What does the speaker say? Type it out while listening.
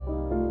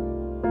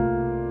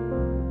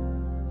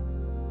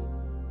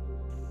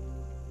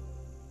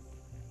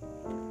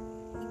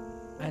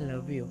I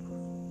love you,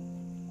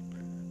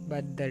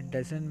 but that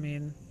doesn't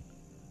mean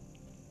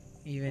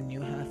even you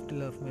have to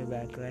love me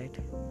back, right?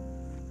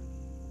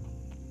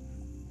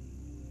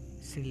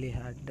 Silly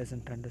heart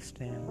doesn't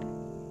understand.